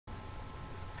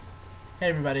Hey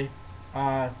everybody.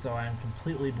 So I'm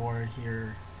completely bored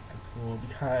here at school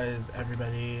because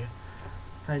everybody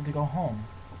decided to go home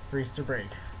for Easter break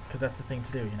because that's the thing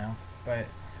to do. But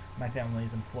my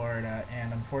family's in Florida,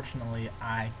 and unfortunately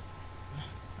I'm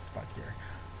stuck here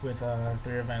with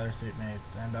three of my other student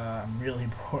mates, and I'm really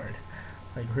bored,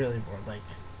 like really bored, like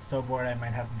so bored I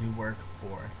might have to do work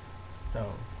bored.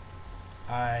 So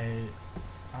I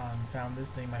found this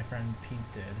thing my friend Pete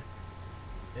did.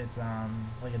 It's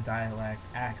like a dialect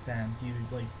accent. You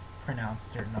like pronounce a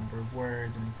certain number of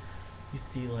words, and you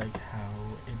see like how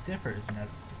it differs.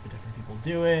 Different people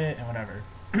do it and whatever.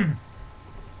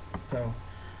 So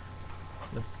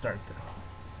let's start this.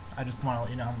 I just want to let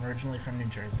you know I'm originally from New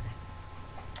Jersey,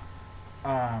 but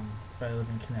I live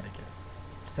in Connecticut.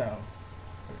 So,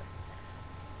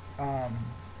 okay.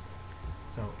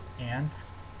 So ant,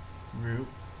 root,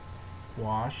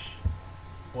 wash,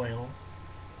 oil,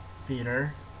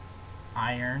 feeder,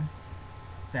 iron,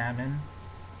 salmon,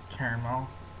 caramel,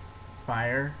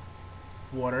 fire,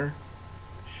 water,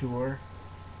 sure,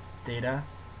 data,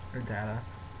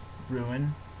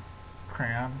 ruin,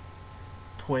 cram,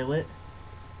 toilet,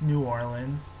 New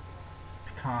Orleans,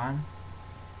 pecan,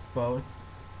 both,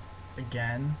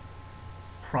 again,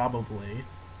 probably,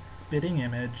 spitting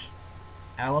image,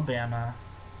 Alabama,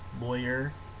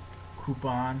 lawyer,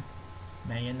 coupon,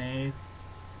 mayonnaise,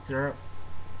 syrup,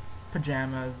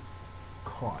 pajamas,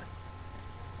 caught.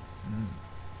 Mm,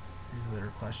 these are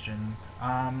questions.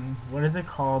 What is it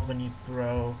called when you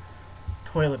throw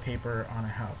toilet paper on a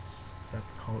house?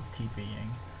 That's called TPing.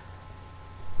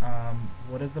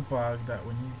 What is the bug that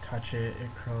when you touch it,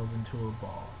 it curls into a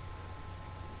ball?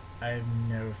 I have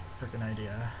no freaking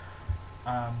idea.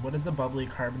 What is the bubbly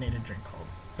carbonated drink called?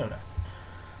 Soda.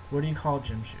 What do you call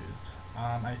gym shoes?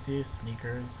 I see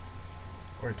sneakers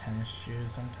or tennis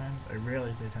shoes sometimes. I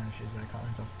rarely say tennis shoes, but I caught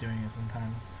myself doing it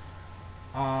sometimes.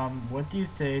 What do you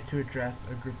say to address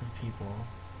a group of people?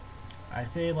 I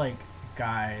say like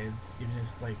guys, even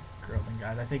if it's like girls and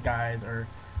guys. I say guys or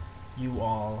you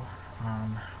all.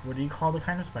 What do you call the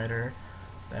kind of spider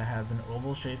that has an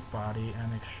oval-shaped body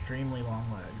and extremely long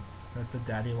legs? That's a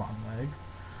daddy long legs.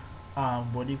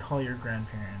 What do you call your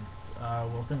grandparents?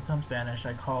 Well, since I'm Spanish,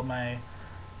 I call my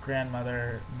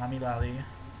grandmother Mami Lali,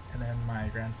 and then my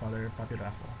grandfather Papi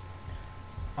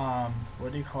Raffo.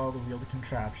 What do you call the wheeled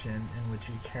contraption in which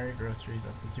you carry groceries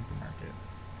at the supermarket?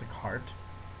 It's a cart.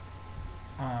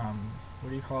 What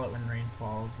do you call it when rain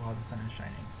falls while the sun is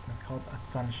shining? That's called a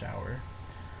sun shower.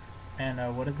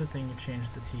 And what is the thing you change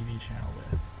the TV channel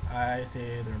with? I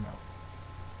say the remote.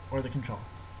 Or the control.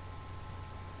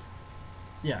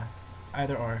 Yeah,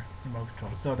 either or, remote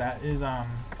control. So that is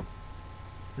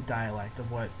the dialect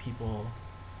of what people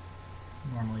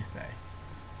normally say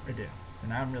or do. And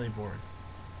now I'm really bored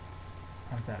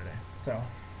on Saturday. So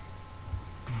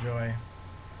enjoy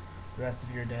the rest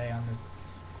of your day on this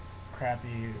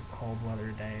crappy cold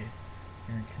weather day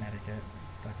here in Connecticut,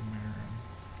 stuck in my room.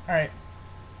 Alright,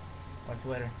 talk to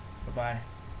you later. Bye bye.